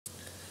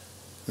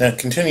Now,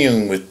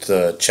 continuing with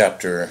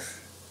chapter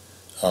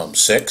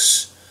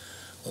 6,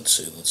 let's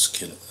see, let's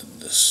get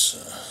this,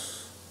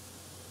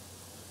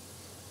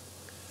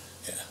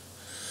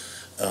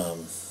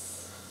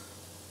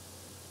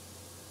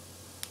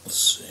 let's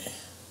see.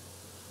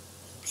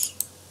 Oops.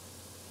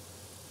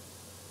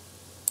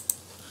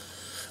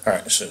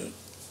 Alright, so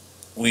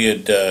we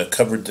had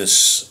covered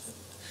this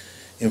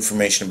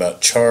information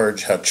about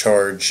charge, how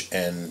charge,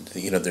 and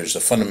there's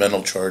a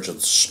fundamental charge, the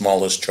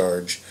smallest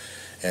charge,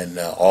 and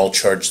all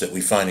charge that we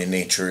find in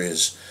nature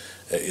is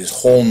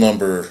whole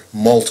number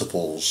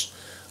multiples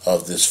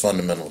of this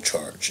fundamental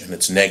charge, and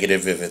it's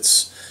negative if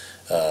it's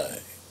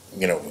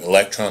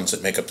electrons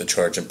that make up the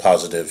charge, and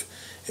positive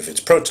if it's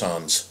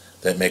protons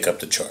that make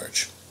up the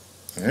charge.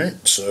 All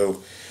right,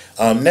 so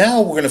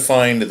now we're going to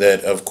find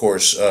that, of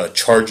course,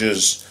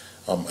 charges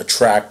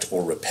attract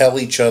or repel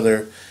each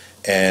other,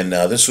 and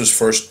this was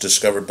first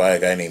discovered by a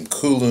guy named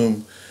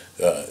Coulomb.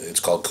 It's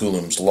called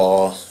Coulomb's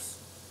law.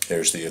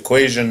 There's the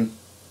equation.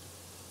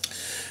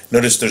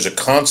 Notice there's a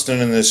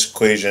constant in this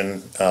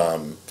equation.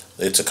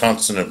 It's a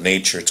constant of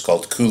nature. It's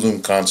called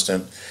Coulomb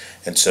constant,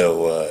 and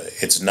so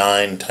it's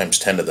 9 times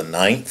 10 to the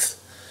 9th,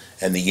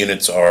 and the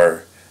units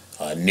are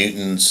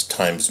newtons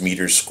times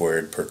meters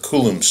squared per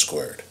coulomb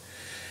squared.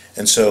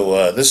 And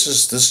so this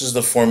is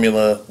the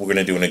formula. We're going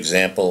to do an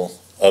example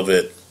of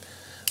it.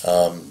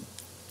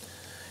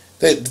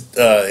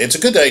 It's a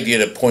good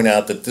idea to point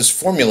out that this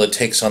formula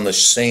takes on the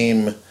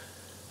same,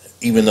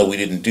 even though we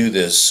didn't do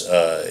this,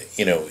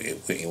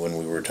 when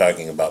we were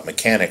talking about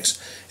mechanics,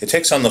 it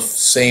takes on the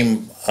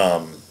same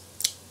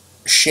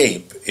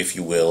shape, if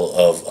you will,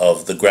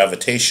 of the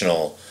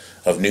gravitational,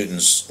 of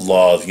Newton's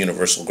law of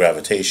universal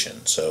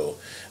gravitation. So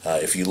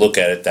if you look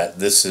at it, that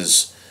this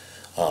is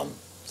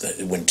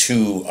when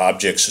two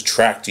objects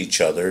attract each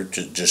other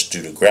just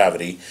due to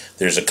gravity,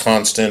 there's a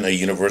constant, a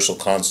universal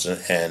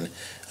constant, and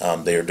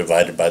they are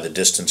divided by the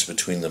distance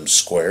between them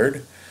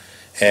squared.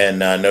 And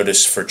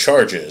notice for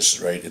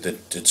charges, right,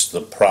 it's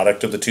the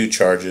product of the two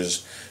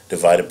charges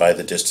divided by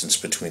the distance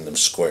between them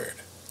squared.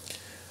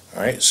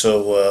 Alright,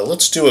 so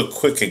let's do a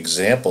quick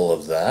example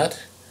of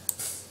that.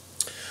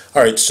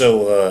 Alright,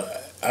 so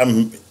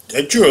I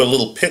drew a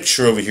little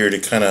picture over here to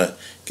kind of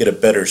get a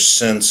better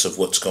sense of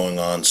what's going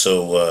on.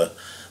 So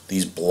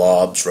these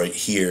blobs right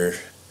here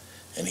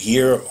and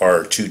here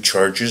are two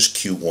charges,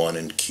 Q1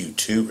 and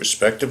Q2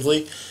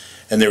 respectively,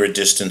 and they're a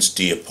distance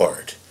d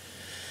apart.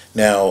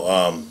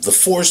 Now, the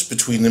force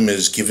between them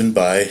is given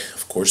by,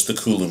 of course, the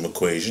Coulomb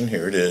equation.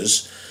 Here it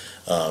is.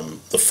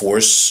 The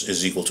force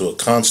is equal to a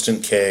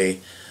constant K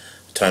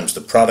times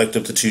the product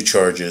of the two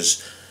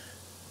charges.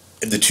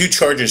 The two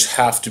charges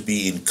have to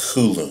be in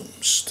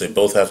coulombs. They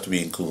both have to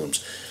be in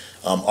coulombs.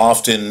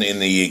 Often in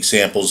the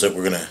examples that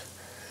we're gonna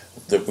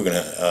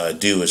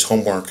do as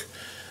homework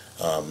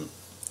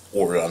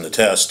or on the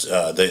test,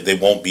 they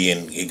won't be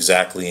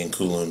exactly in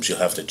coulombs. You'll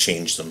have to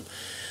change them.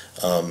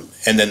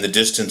 And then the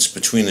distance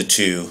between the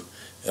two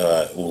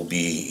will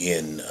be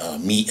in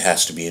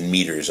has to be in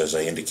meters, as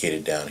I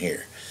indicated down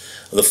here.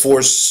 The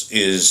force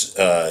is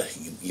the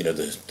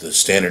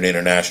standard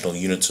international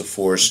units of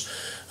force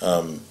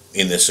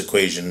in this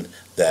equation.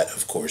 That,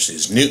 of course,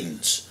 is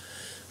newtons.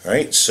 All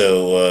right,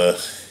 so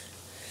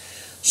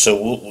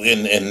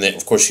and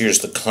of course here's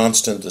the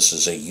constant. This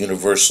is a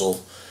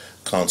universal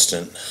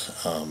constant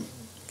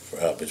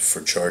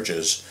for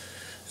charges.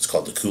 It's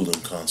called the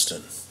Coulomb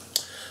constant.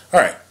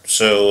 Alright,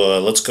 so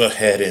let's go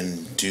ahead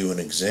and do an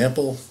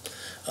example.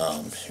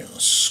 Here,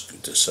 let's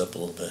scoot this up a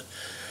little bit.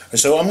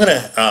 So I'm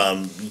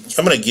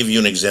gonna give you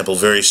an example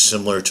very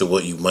similar to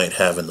what you might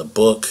have in the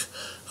book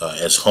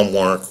as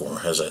homework,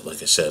 or as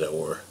like I said,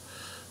 or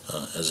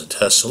as a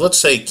test. So let's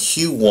say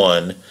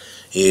Q1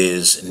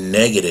 is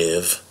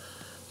negative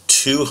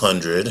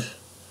 200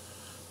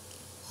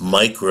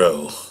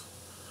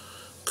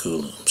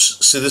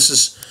 microcoulombs. So this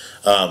is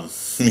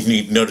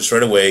you notice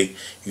right away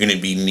you're going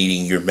to be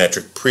needing your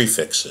metric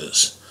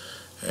prefixes.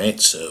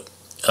 Alright, so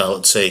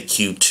let's say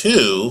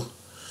Q2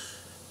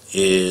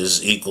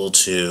 is equal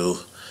to,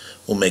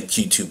 we'll make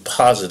Q2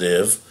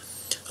 positive.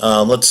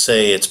 Let's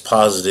say it's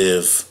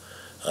positive,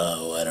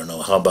 I don't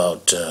know, how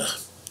about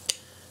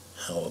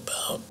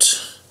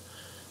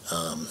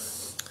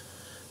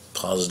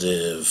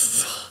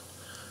positive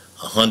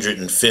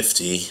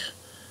 150,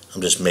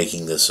 I'm just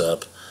making this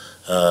up,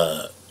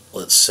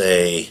 let's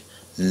say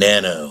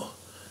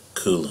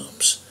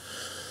nanocoulombs.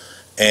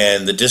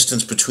 And the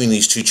distance between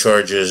these two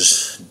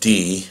charges,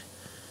 d,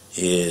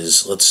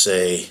 is, let's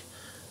say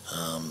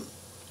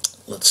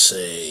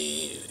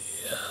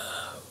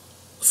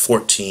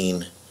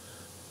 14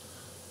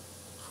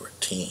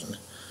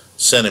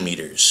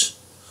 centimeters.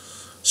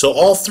 So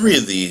all three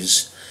of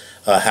these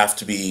have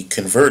to be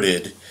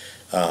converted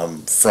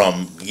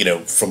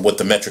from what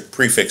the metric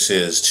prefix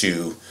is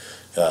to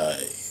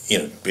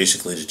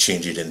basically to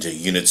change it into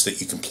units that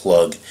you can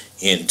plug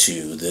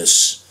into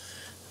this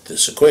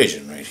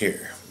equation right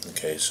here.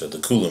 Okay, so the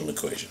Coulomb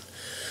equation.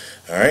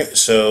 All right,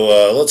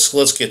 so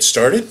let's get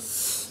started.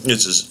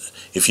 This is,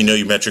 if you know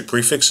your metric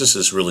prefixes, this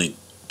is really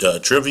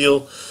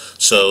trivial.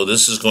 So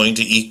this is going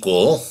to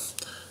equal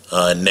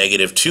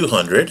negative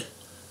 200.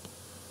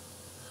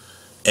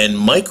 And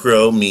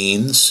micro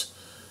means,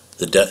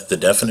 the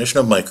definition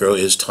of micro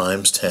is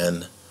times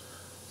 10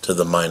 to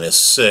the minus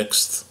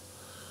 6th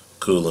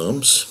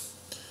coulombs.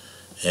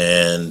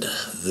 And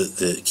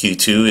the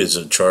Q2 is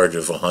a charge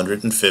of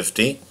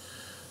 150.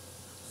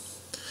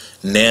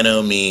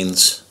 Nano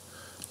means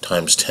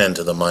times 10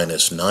 to the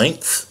minus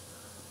 9th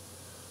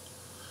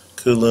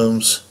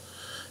coulombs.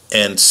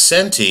 And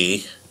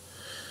centi,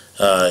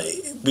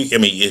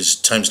 is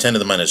times 10 to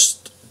the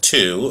minus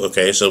 2.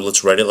 Okay, so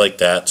let's write it like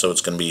that. So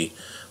it's going to be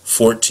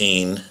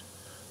 14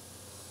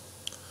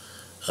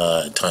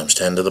 times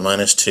 10 to the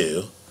minus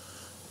 2.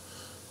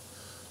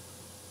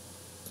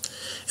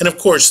 And of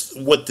course,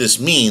 what this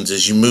means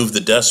is you move the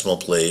decimal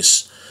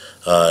place,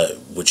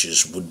 which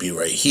would be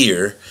right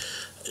here,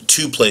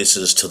 2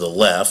 places to the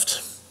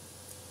left.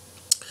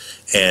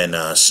 And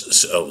and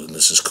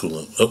this is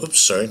coulomb. Oh, oops,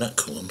 sorry, not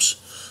coulombs.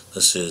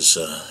 This is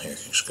here.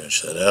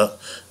 Scratch that out.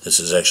 This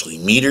is actually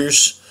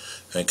meters,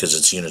 right? Because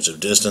it's units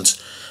of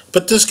distance.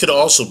 But this could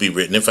also be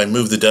written, if I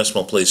move the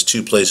decimal place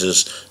 2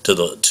 places to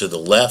the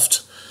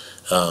left,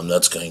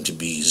 that's going to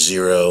be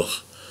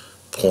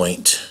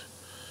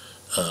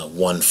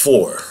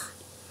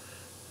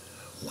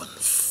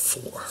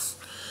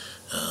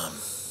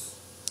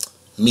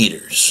 0.14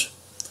 meters.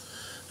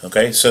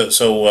 Okay,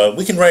 so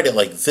we can write it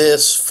like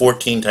this: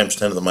 14 times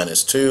 10 to the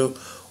minus 2,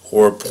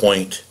 or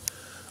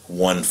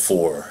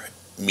 0.14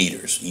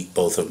 meters.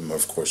 Both of them,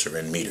 of course, are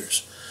in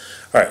meters.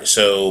 All right,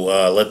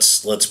 so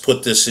let's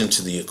put this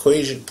into the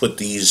equation. Put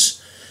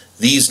these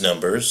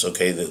numbers,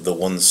 okay, the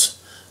ones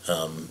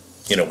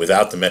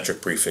without the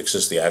metric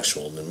prefixes, the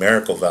actual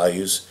numerical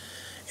values,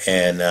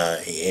 and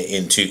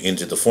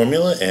into the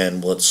formula.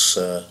 And let's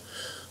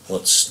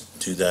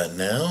do that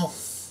now.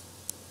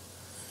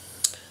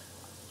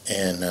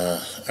 And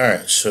all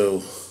right,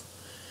 so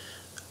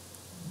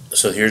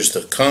here's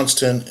the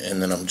constant,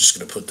 and then I'm just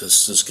going to put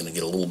this. This is going to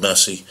get a little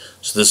messy.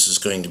 So this is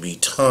going to be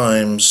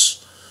times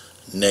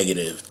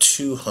negative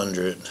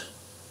 200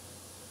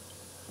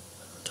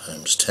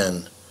 times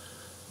 10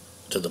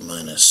 to the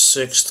minus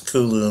 6th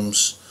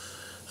coulombs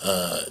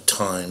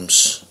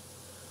times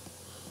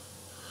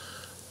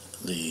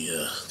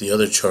the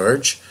other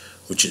charge,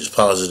 which is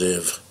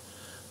positive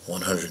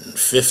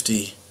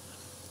 150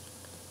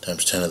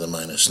 times 10 to the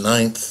minus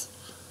 9th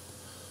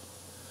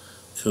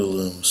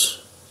coulombs.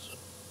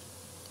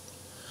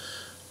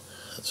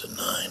 That's a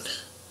 9.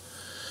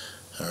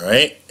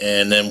 Alright,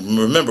 and then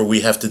remember,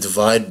 we have to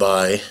divide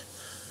by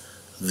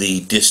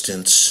the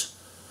distance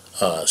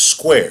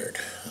squared.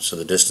 So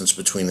the distance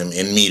between them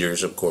in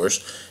meters, of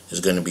course,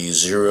 is going to be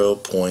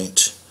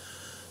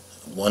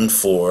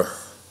 0.14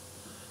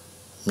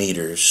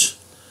 meters,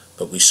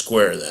 but we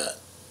square that.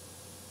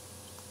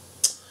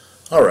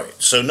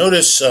 Alright, so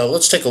notice,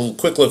 let's take a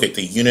quick look at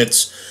the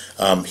units.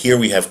 Here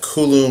we have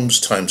coulombs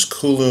times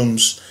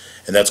coulombs,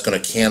 and that's going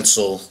to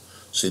cancel.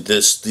 See,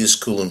 these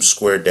coulombs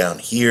squared down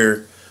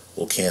here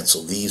will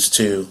cancel these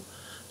two,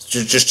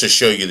 just to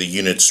show you the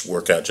units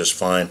work out just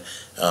fine.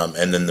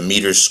 And then the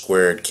meters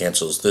squared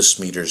cancels this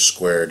meters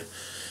squared.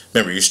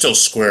 Remember, you're still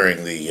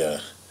squaring the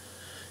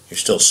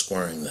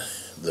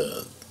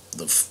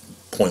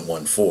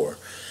 0.14.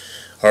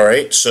 All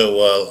right, so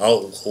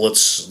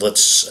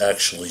let's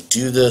actually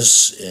do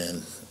this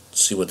and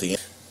see what the.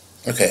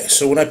 Okay,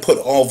 so when I put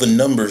all the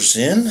numbers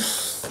in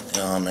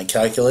on my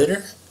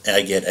calculator,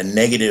 I get a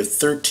negative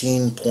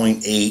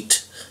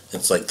 13.8.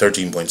 It's like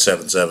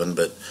 13.77,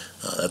 but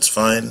that's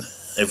fine.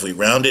 If we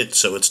round it,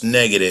 so it's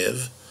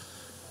negative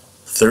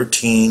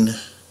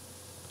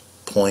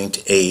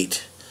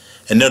 13.8.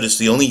 And notice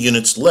the only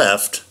units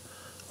left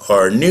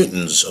are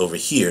newtons over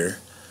here,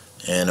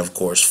 and of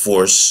course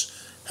force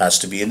has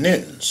to be in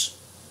newtons.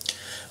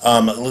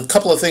 A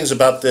couple of things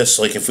about this,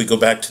 like if we go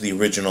back to the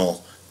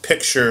original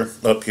picture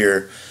up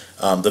here,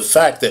 the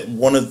fact that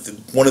one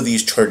of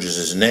these charges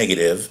is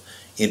negative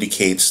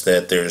indicates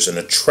that there's an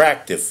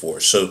attractive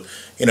force. So,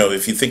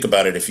 if you think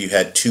about it, if you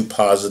had 2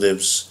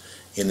 positives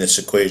in this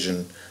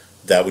equation,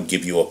 that would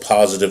give you a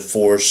positive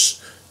force.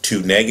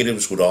 2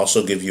 negatives would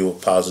also give you a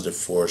positive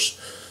force.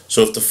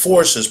 So if the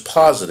force is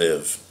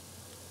positive,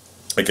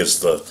 I guess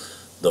the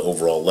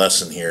overall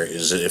lesson here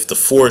is that if the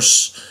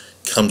force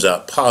comes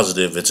out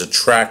positive, it's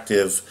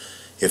attractive.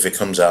 If it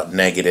comes out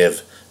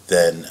negative,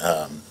 then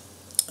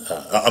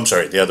I'm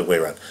sorry, the other way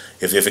around.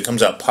 If it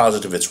comes out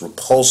positive, it's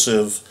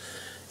repulsive.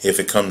 If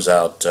it comes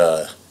out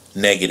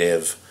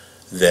negative,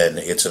 then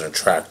it's an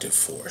attractive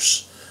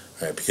force,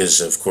 right? Because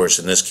of course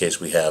in this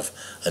case we have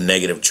a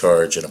negative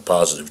charge and a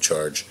positive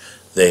charge.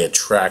 They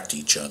attract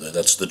each other.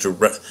 That's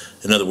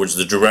in other words,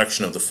 the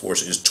direction of the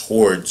force is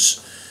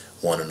towards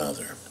one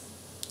another.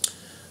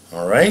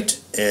 All right,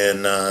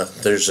 and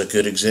there's a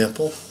good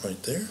example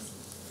right there.